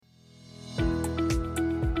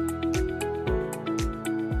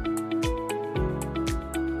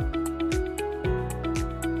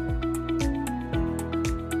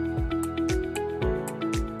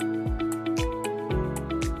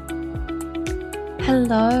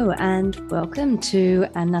Hello and welcome to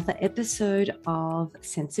another episode of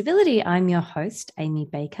Sensibility. I'm your host, Amy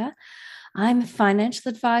Baker. I'm a financial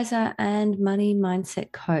advisor and money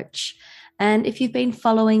mindset coach. And if you've been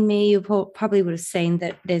following me, you probably would have seen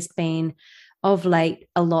that there's been of late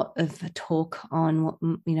a lot of talk on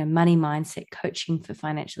money mindset coaching for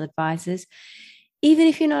financial advisors. Even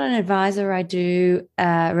if you're not an advisor, I do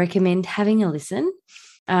recommend having a listen.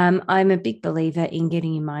 I'm a big believer in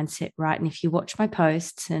getting your mindset right. And if you watch my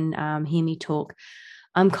posts and hear me talk,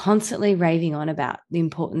 I'm constantly raving on about the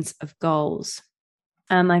importance of goals.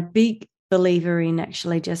 I'm a big believer in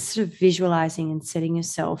actually just sort of visualizing and setting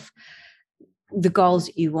yourself the goals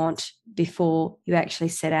that you want before you actually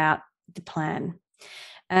set out the plan.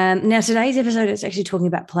 Now, today's episode is actually talking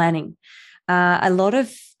about planning. A lot of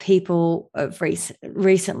people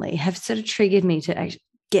recently have sort of triggered me to actually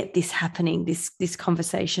get this happening, this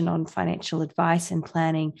conversation on financial advice and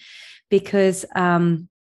planning, because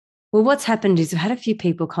what's happened is I've had a few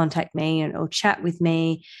people contact me or chat with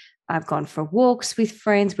me. I've gone for walks with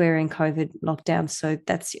friends. We're in COVID lockdown, so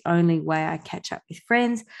that's the only way I catch up with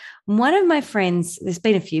friends. One of my friends, there's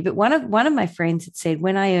been a few, but one of my friends had said,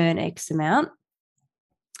 when I earn X amount,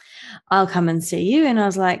 I'll come and see you. And I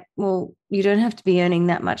was like, well, you don't have to be earning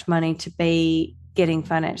that much money to be getting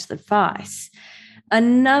financial advice.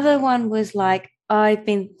 Another one was like, I've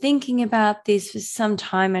been thinking about this for some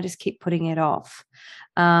time. I just keep putting it off.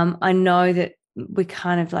 I know that we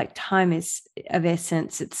kind of like time is of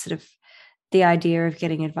essence. It's sort of the idea of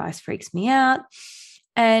getting advice freaks me out.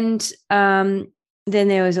 And then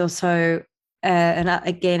there was also,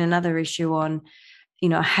 another issue on,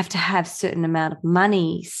 I have to have a certain amount of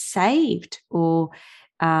money saved or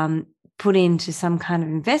put into some kind of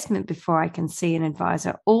investment before I can see an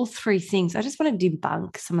advisor. All three things. I just want to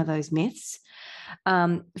debunk some of those myths.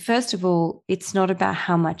 First of all, it's not about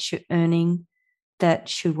how much you're earning that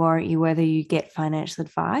should warrant you whether you get financial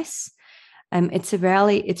advice.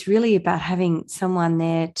 It's really about having someone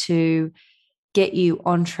there to get you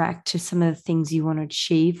on track to some of the things you want to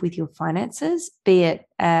achieve with your finances, be it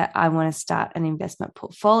I want to start an investment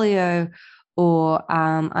portfolio, or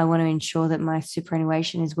I want to ensure that my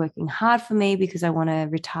superannuation is working hard for me because I want to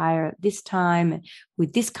retire at this time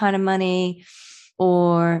with this kind of money,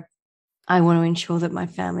 or I want to ensure that my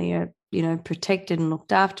family are, protected and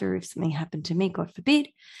looked after if something happened to me, God forbid.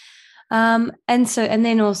 And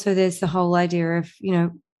then also there's the whole idea of,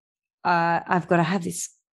 I've got to have this,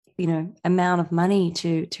 amount of money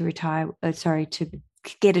to retire, to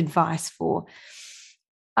get advice for.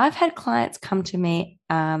 I've had clients come to me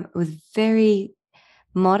with very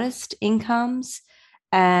modest incomes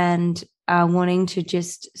and wanting to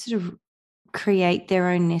just sort of create their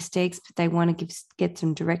own nest eggs, but they want to get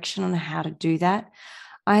some direction on how to do that.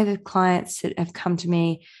 I have clients that have come to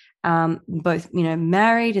me both,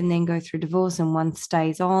 married and then go through divorce, and one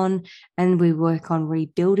stays on, and we work on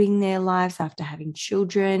rebuilding their lives after having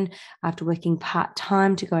children, after working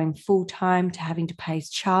part-time to going full-time, to having to pay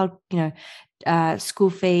school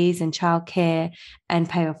fees and childcare and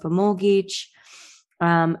pay off a mortgage.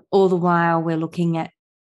 All the while we're looking at,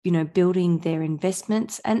 building their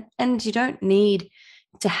investments, and you don't need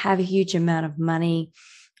to have a huge amount of money.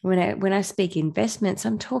 When I speak investments,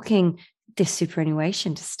 I'm talking the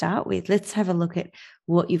superannuation to start with. Let's have a look at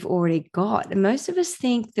what you've already got. And most of us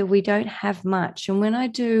think that we don't have much. And when I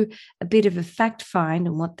do a bit of a fact find,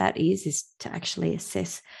 and what that is to actually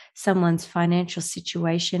assess someone's financial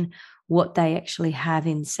situation, what they actually have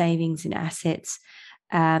in savings and assets,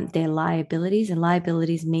 their liabilities, and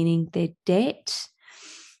liabilities meaning their debt.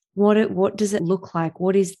 What does it look like?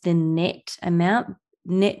 What is the net amount?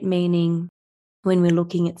 Net meaning when we're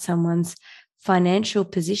looking at someone's financial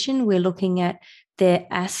position, we're looking at their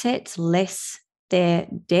assets less their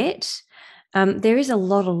debt. There is a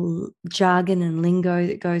lot of jargon and lingo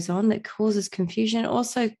that goes on that causes confusion. It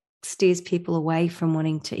also steers people away from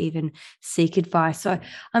wanting to even seek advice. So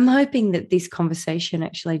I'm hoping that this conversation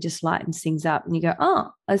actually just lightens things up and you go,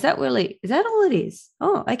 oh, is that all it is?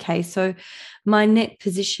 Oh, okay. So my net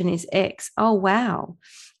position is X. Oh, wow.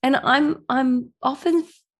 And I'm often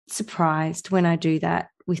surprised when I do that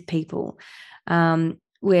with people,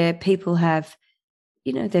 where people have,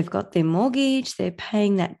 they've got their mortgage, they're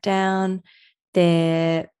paying that down,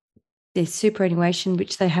 their superannuation,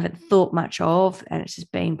 which they haven't thought much of, and it's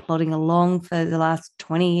just been plodding along for the last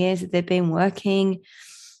 20 years that they've been working.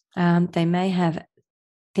 They may have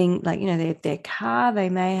things like, their car, they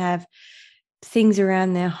may have things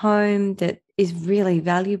around their home that is really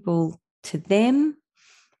valuable to them.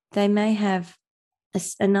 They may have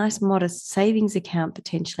a nice modest savings account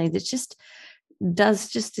potentially that just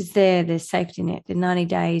is their safety net, the 90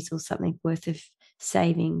 days or something worth of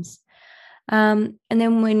savings. And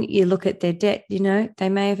then when you look at their debt, they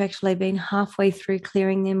may have actually been halfway through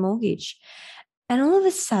clearing their mortgage. And all of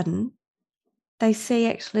a sudden, they see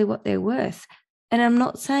actually what they're worth. And I'm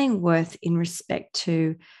not saying worth in respect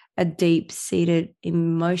to a deep-seated,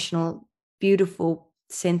 emotional, beautiful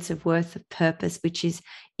sense of worth, of purpose, which is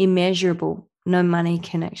immeasurable. No money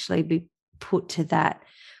can actually be put to that.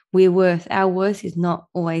 Our worth is not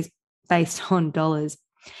always based on dollars.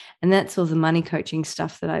 And that's all the money coaching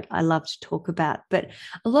stuff that I love to talk about. But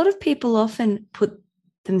a lot of people often put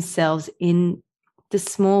themselves in the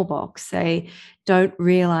small box. They don't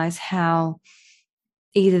realize how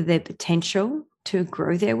either their potential to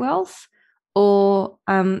grow their wealth or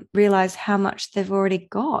realize how much they've already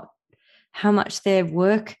got, how much their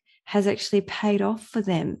work has actually paid off for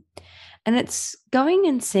them. And it's going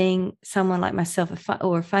and seeing someone like myself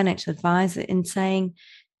or a financial advisor and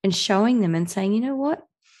showing them and saying, you know what?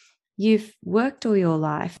 You've worked all your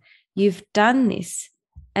life, you've done this,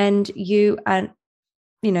 and you've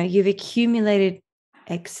accumulated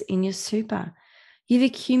X in your super. You've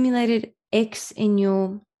accumulated X in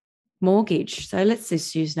your mortgage. So let's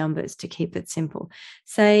just use numbers to keep it simple.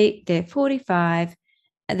 Say they're 45,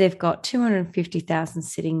 and they've got 250,000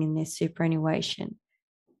 sitting in their superannuation.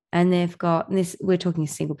 And they've got this, we're talking a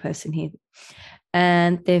single person here,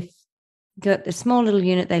 and they've got the small little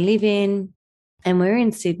unit they live in, and we're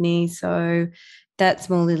in Sydney. So that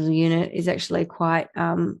small little unit is actually quite,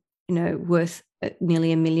 worth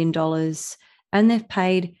nearly $1 million. And they've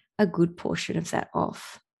paid a good portion of that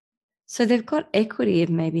off. So they've got equity of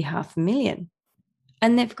maybe $500,000,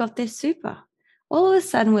 and they've got their super. All of a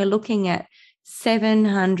sudden, we're looking at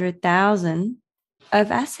 700,000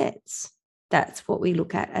 of assets. That's what we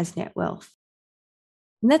look at as net wealth.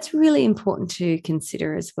 And that's really important to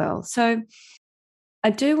consider as well. So I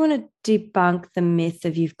do want to debunk the myth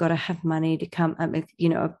of you've got to have money to come,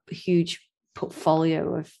 a huge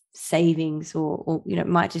portfolio of savings or it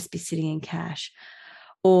might just be sitting in cash,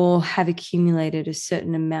 or have accumulated a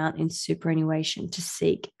certain amount in superannuation to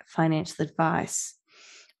seek financial advice.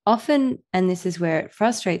 Often, and this is where it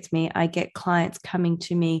frustrates me, I get clients coming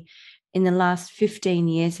to me in the last 15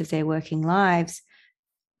 years of their working lives,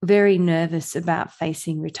 very nervous about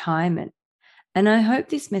facing retirement. And I hope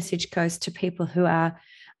this message goes to people who are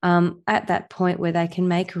at that point where they can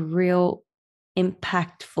make a real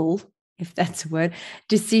impactful, if that's a word,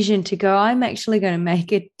 decision to go, I'm actually going to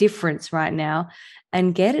make a difference right now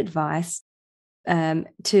and get advice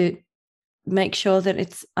to make sure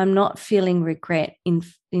that I'm not feeling regret in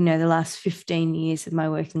the last 15 years of my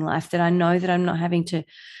working life, that I know that I'm not having to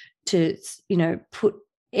put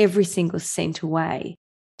every single cent away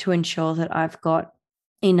to ensure that I've got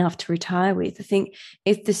enough to retire with. I think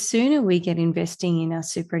if the sooner we get investing in our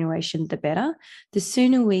superannuation, the better. The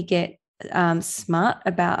sooner we get smart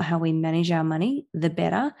about how we manage our money, the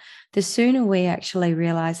better. The sooner we actually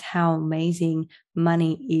realize how amazing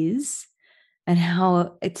money is and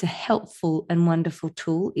how it's a helpful and wonderful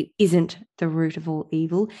tool. It isn't the root of all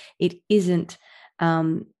evil. It isn't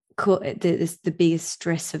the biggest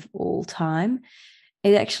stress of all time.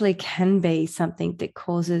 It actually can be something that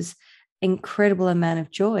causes incredible amount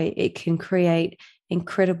of joy. It can create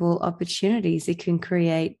incredible opportunities. It can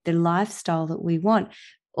create the lifestyle that we want.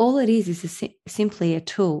 All it is simply a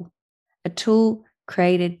tool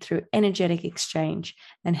created through energetic exchange.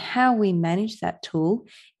 And how we manage that tool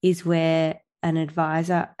is where an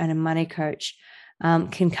advisor and a money coach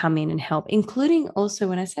can come in and help, including also,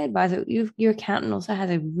 when I say advisor, your accountant also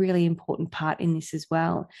has a really important part in this as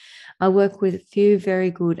well. I work with a few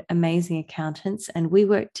very good, amazing accountants, and we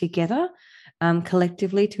work together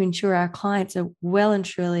collectively to ensure our clients are well and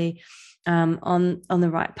truly on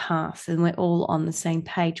the right path, and we're all on the same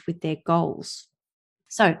page with their goals.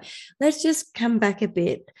 So let's just come back a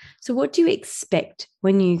bit. So what do you expect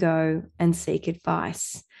when you go and seek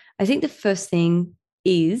advice? I think the first thing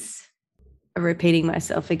is, repeating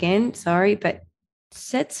myself again, sorry, but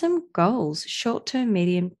set some goals, short-term,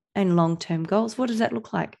 medium, and long-term goals. What does that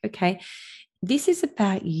look like? Okay, this is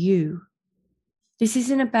about you. This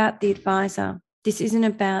isn't about the advisor. This isn't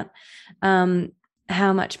about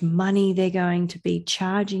how much money they're going to be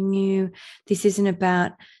charging you. This isn't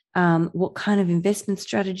about what kind of investment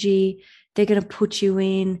strategy they're going to put you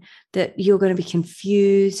in, that you're going to be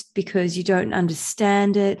confused because you don't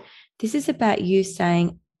understand it. This is about you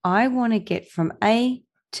saying, I want to get from A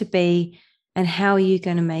to B, and how are you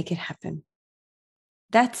going to make it happen?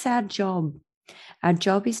 That's our job. Our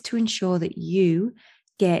job is to ensure that you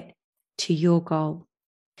get to your goal.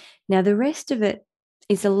 Now, the rest of it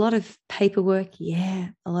is a lot of paperwork. Yeah.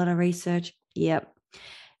 A lot of research. Yep.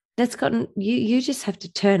 That's gotten, you just have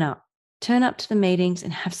to turn up. turn up to the meetings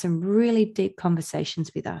and have some really deep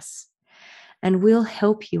conversations with us. And we'll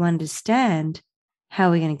help you understand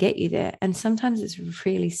how we're going to get you there. And sometimes it's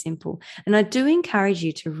really simple. And I do encourage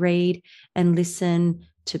you to read and listen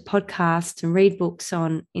to podcasts and read books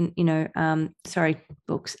on,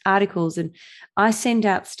 articles. And I send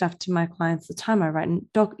out stuff to my clients all the time. I write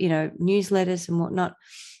newsletters and whatnot.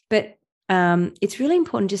 But it's really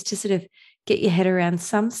important just to sort of get your head around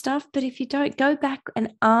some stuff. But if you don't, go back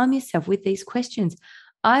and arm yourself with these questions.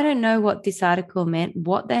 I don't know what this article meant.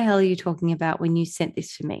 What the hell are you talking about when you sent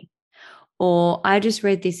this to me? Or I just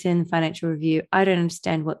read this in Financial Review. I don't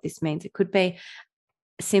understand what this means. It could be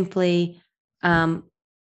simply,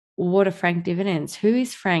 what are frank dividends? Who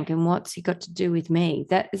is Frank and what's he got to do with me?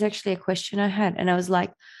 That is actually a question I had. And I was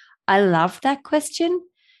like, I love that question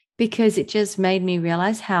because it just made me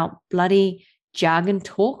realize how bloody jargon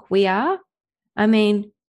talk we are. I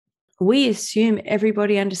mean, we assume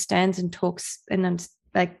everybody understands and talks and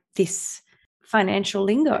like this financial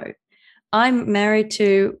lingo. I'm married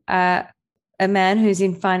to a man who's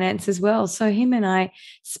in finance as well. So him and I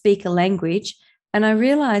speak a language, and I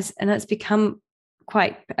realize, and it's become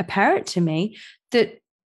quite apparent to me, that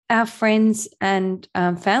our friends and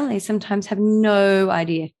family sometimes have no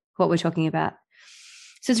idea what we're talking about.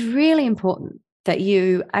 So it's really important that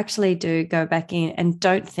you actually do go back in and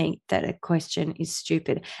don't think that a question is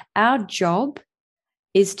stupid. Our job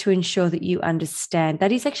is to ensure that you understand.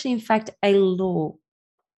 That is actually, in fact, a law.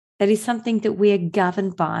 That is something that we are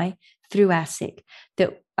governed by through ASIC,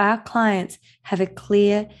 that our clients have a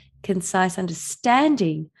clear, concise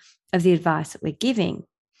understanding of the advice that we're giving.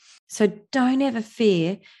 So don't ever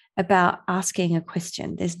fear about asking a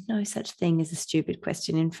question. There's no such thing as a stupid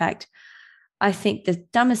question. In fact, I think the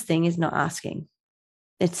dumbest thing is not asking.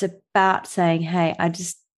 It's about saying, hey,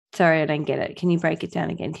 sorry, I don't get it. Can you break it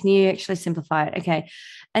down again? Can you actually simplify it? Okay.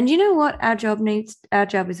 And you know what our job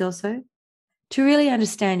is also to really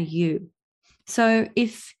understand you. So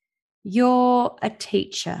if you're a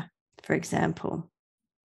teacher, for example,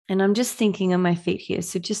 and I'm just thinking on my feet here,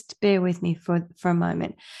 so just bear with me for a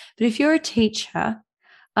moment. But if you're a teacher,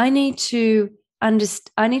 I need to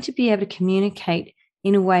be able to communicate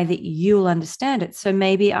in a way that you'll understand it. So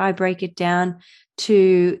maybe I break it down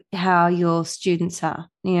to how your students are,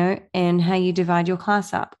 and how you divide your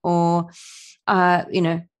class up, or,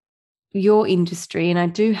 your industry. And I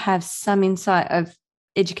do have some insight of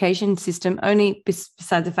education system, only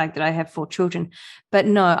besides the fact that I have 4 children. But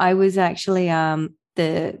no, I was actually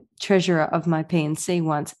the treasurer of my P&C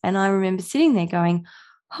once. And I remember sitting there going,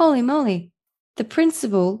 holy moly, the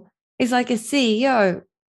principal is like a CEO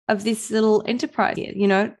of this little enterprise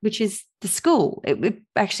here, which is the school. It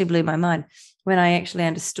actually blew my mind when I actually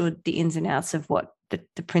understood the ins and outs of what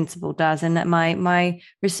the principal does. And that my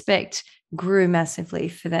respect grew massively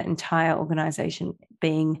for that entire organization,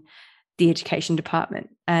 being the education department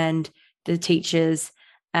and the teachers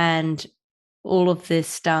and all of the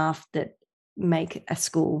staff that make a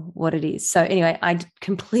school what it is. So anyway, I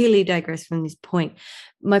completely digress from this point.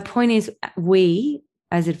 My point is, we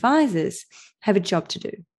as advisors have a job to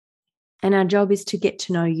do. And our job is to get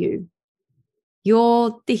to know you.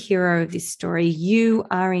 You're the hero of this story. You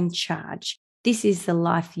are in charge. This is the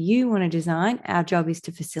life you want to design. Our job is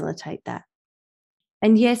to facilitate that.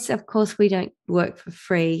 And yes, of course, we don't work for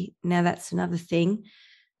free. Now, that's another thing.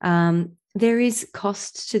 There is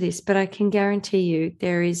cost to this, but I can guarantee you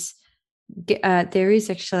there is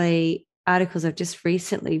actually articles I've just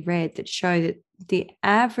recently read that show that the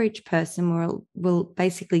average person will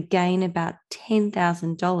basically gain about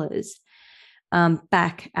 $10,000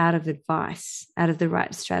 back out of advice, out of the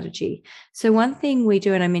right strategy. So one thing we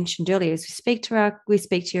do, and I mentioned earlier, is we speak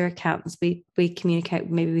to your accountants, we communicate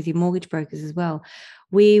maybe with your mortgage brokers as well.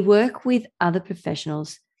 We work with other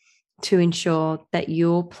professionals to ensure that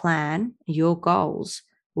your plan, your goals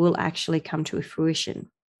will actually come to fruition.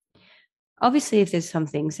 Obviously, if there's some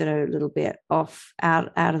things that are a little bit off, out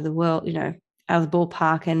of the world, out of the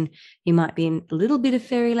ballpark, and you might be in a little bit of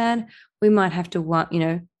fairyland, we might have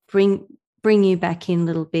to, bring you back in a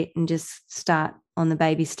little bit and just start on the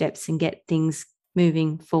baby steps and get things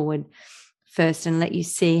moving forward first, and let you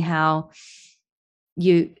see how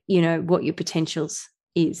what your potentials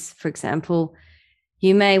is. For example,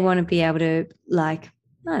 you may want to be able to,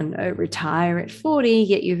 retire at 40,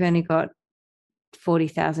 yet you've only got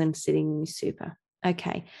 40,000 sitting in your super.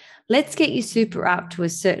 Okay, let's get your super up to a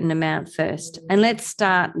certain amount first. And let's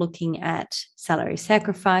start looking at salary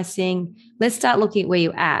sacrificing. Let's start looking at where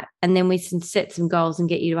you're at. And then we can set some goals and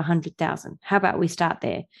get you to 100,000. How about we start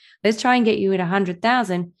there? Let's try and get you at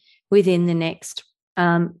 100,000 within the next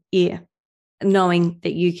year. knowing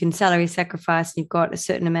that you can salary sacrifice, you've got a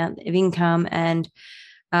certain amount of income, and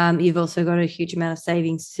you've also got a huge amount of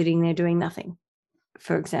savings sitting there doing nothing,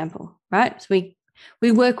 for example, right? So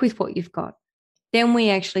we work with what you've got. Then we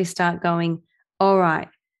actually start going, all right,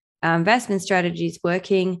 our investment strategy is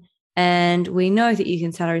working, and we know that you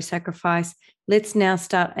can salary sacrifice. Let's now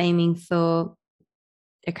start aiming for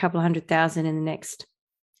a couple of $100,000 in the next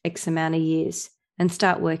X amount of years and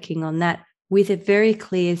start working on that with a very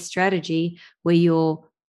clear strategy where you're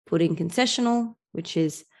putting concessional, which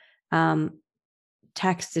is tax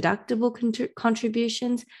deductible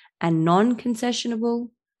contributions, and non-concessionable.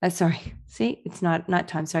 It's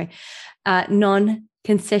nighttime.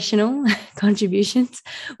 Non-concessional contributions,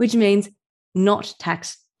 which means not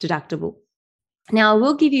tax deductible. Now, I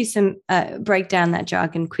will give you some break down that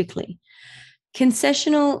jargon quickly.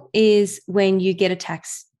 Concessional is when you get a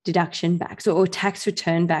tax deduction back, or tax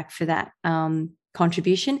return back for that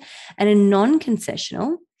contribution. And a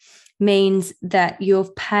non-concessional means that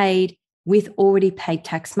you've paid with already paid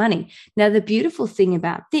tax money. Now, the beautiful thing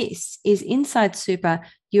about this is inside super,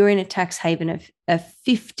 you're in a tax haven of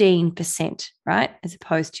 15%, right? As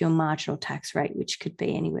opposed to your marginal tax rate, which could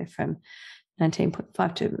be anywhere from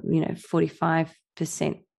 19.5 to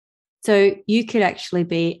 45%. So you could actually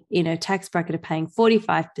be in a tax bracket of paying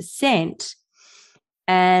 45%,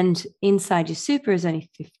 and inside your super is only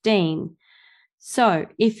 15. So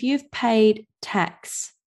if you've paid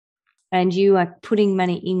tax and you are putting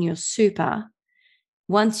money in your super,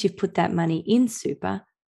 once you've put that money in super,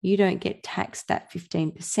 you don't get taxed that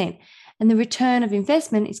 15%. And the return of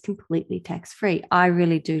investment is completely tax-free. I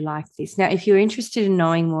really do like this. Now, if you're interested in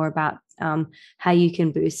knowing more about how you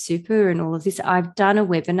can boost super and all of this, I've done a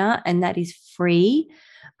webinar, and that is free.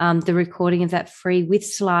 The recording of that free with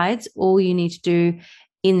slides. All you need to do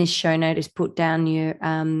in this show note is put down your,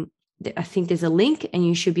 I think there's a link, and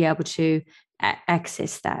you should be able to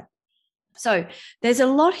access that. So there's a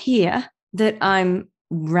lot here that I'm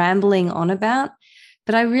rambling on about,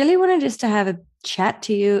 but I really wanted just to have a chat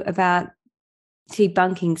to you about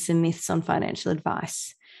debunking some myths on financial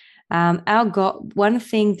advice. One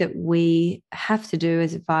thing that we have to do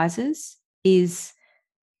as advisors is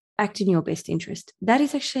act in your best interest. That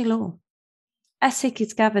is actually law. ASIC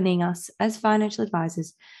is governing us as financial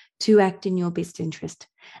advisors to act in your best interest.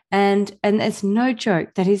 And it's no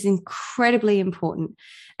joke. That is incredibly important.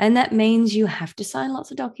 And that means you have to sign lots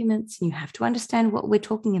of documents, and you have to understand what we're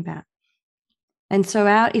talking about. And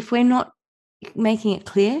so if we're not making it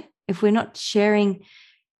clear, if we're not sharing,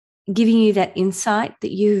 giving you that insight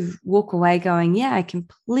that you walk away going, yeah, I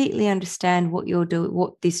completely understand what you're doing,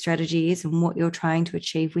 what this strategy is and what you're trying to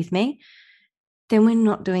achieve with me, then we're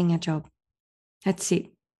not doing our job. That's it.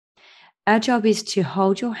 Our job is to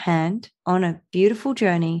hold your hand on a beautiful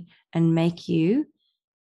journey and make you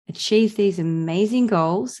achieve these amazing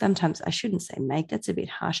goals. Sometimes I shouldn't say make, that's a bit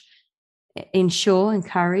harsh. Ensure,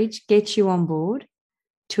 encourage, get you on board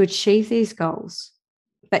to achieve these goals,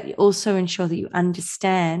 but also ensure that you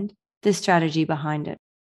understand the strategy behind it.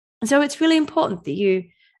 So it's really important that you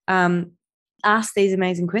ask these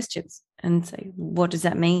amazing questions and say, what does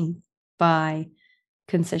that mean by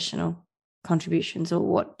concessional contributions, or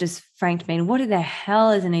what does franked mean? What the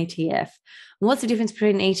hell is an ETF? What's the difference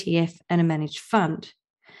between an ETF and a managed fund?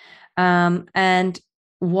 And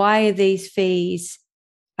why are these fees?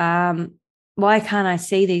 Why can't I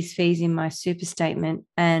see these fees in my super statement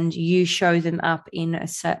and you show them up in a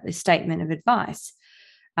statement of advice?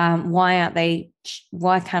 Why aren't they?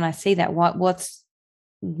 Why can't I see that? What's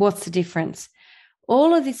the difference?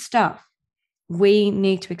 All of this stuff we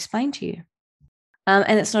need to explain to you,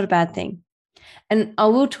 and it's not a bad thing. And I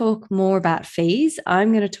will talk more about fees.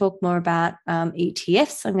 I'm going to talk more about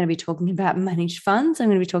ETFs. I'm going to be talking about managed funds. I'm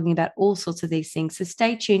going to be talking about all sorts of these things. So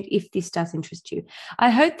stay tuned if this does interest you. I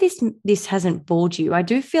hope this hasn't bored you. I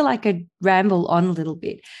do feel like I ramble on a little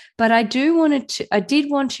bit, but I did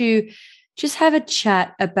want to just have a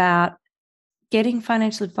chat about getting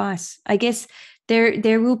financial advice. I guess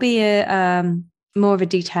there will be a more of a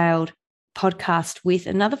detailed podcast with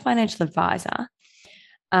another financial advisor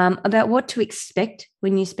about what to expect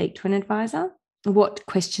when you speak to an advisor, what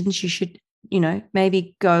questions you should,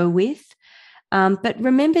 maybe go with. But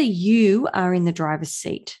remember, you are in the driver's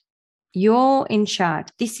seat. You're in charge.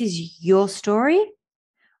 This is your story.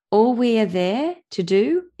 All we are there to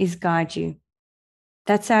do is guide you.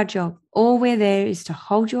 That's our job. All we're there is to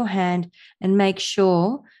hold your hand and make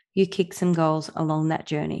sure you kick some goals along that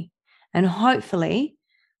journey. And hopefully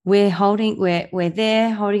we're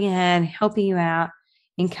there holding your hand, helping you out,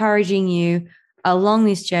 encouraging you along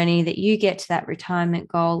this journey, that you get to that retirement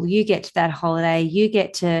goal, you get to that holiday, you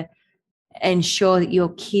get to ensure that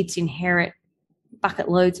your kids inherit bucket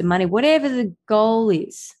loads of money, whatever the goal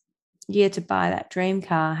is, to buy that dream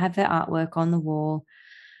car, have that artwork on the wall,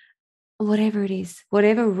 whatever it is,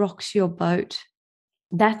 whatever rocks your boat,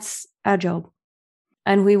 that's our job.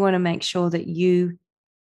 And we want to make sure that you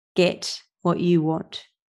get what you want.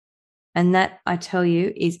 And that, I tell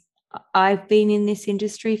you, is I've been in this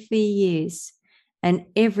industry for years, and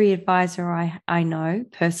every advisor I know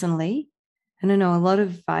personally, and I know a lot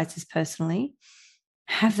of advisors personally,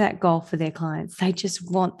 have that goal for their clients. They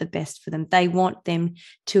just want the best for them. They want them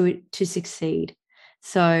to succeed.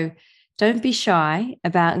 So don't be shy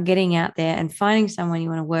about getting out there and finding someone you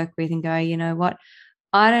want to work with and go, you know what,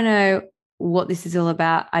 I don't know what this is all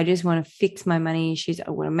about. I just want to fix my money issues.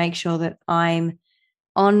 I want to make sure that I'm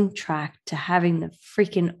on track to having the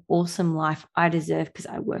freaking awesome life I deserve because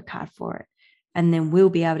I work hard for it. And then we'll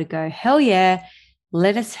be able to go, hell yeah,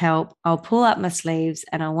 let us help. I'll pull up my sleeves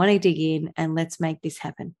and I want to dig in and let's make this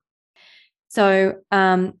happen. So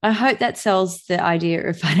I hope that sells the idea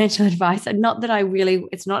of financial advice. And not that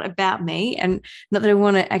it's not about me, and not that I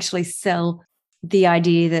want to actually sell the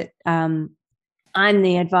idea that I'm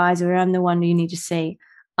the advisor, I'm the one you need to see.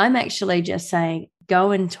 I'm actually just saying,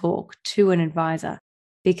 go and talk to an advisor,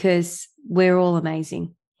 because we're all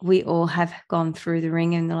amazing. We all have gone through the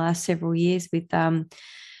ring in the last several years with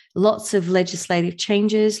lots of legislative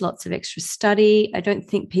changes, lots of extra study. I don't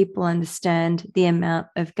think people understand the amount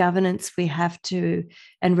of governance we have to,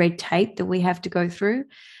 and red tape that we have to go through.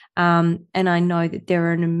 And I know that there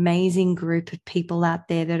are an amazing group of people out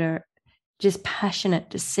there that are just passionate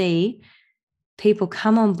to see people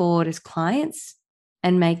come on board as clients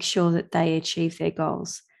and make sure that they achieve their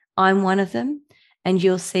goals. I'm one of them, and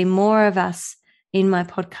you'll see more of us in my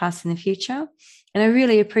podcast in the future. And I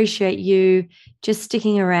really appreciate you just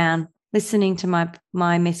sticking around, listening to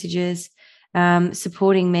my messages,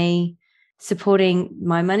 supporting me, supporting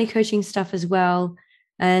my money coaching stuff as well.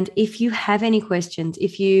 And if you have any questions,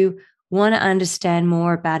 if you want to understand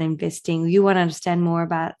more about investing, you want to understand more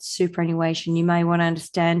about superannuation, you may want to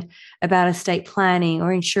understand about estate planning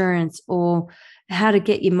or insurance, or how to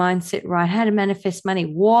get your mindset right, how to manifest money,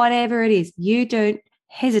 whatever it is, you don't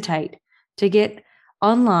hesitate to get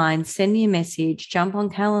online, send me a message, jump on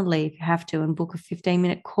Calendly if you have to, and book a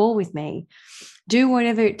 15-minute call with me. Do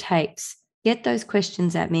whatever it takes. Get those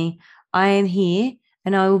questions at me. I am here,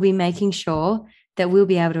 and I will be making sure that we'll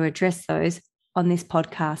be able to address those on this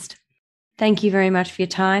podcast. Thank you very much for your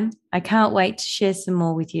time. I can't wait to share some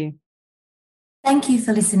more with you. Thank you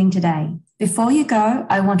for listening today. Before you go,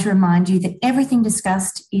 I want to remind you that everything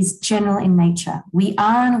discussed is general in nature. We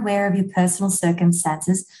are unaware of your personal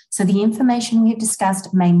circumstances, so the information we have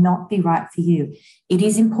discussed may not be right for you. It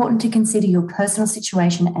is important to consider your personal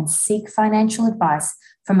situation and seek financial advice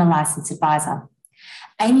from a licensed advisor.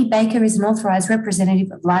 Amy Baker is an authorised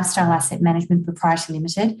representative of Lifestyle Asset Management Proprietary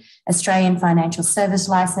Limited, Australian Financial Service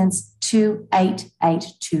Licence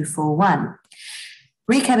 288241.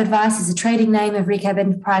 Recap Advice is a trading name of Recap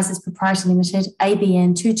Enterprises Proprietary Limited,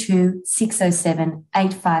 ABN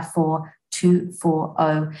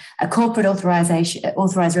 22-607-854-240, a corporate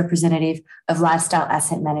authorised representative of Lifestyle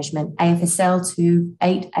Asset Management, AFSL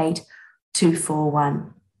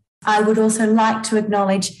 288241. I would also like to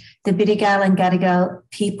acknowledge the Bidjigal and Gadigal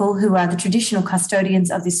people who are the traditional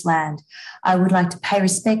custodians of this land. I would like to pay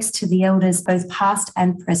respects to the elders, both past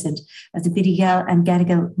and present, of the Bidjigal and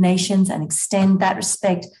Gadigal nations, and extend that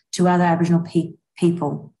respect to other Aboriginal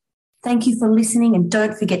people. Thank you for listening, and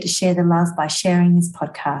don't forget to share the love by sharing this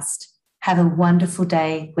podcast. Have a wonderful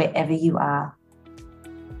day wherever you are.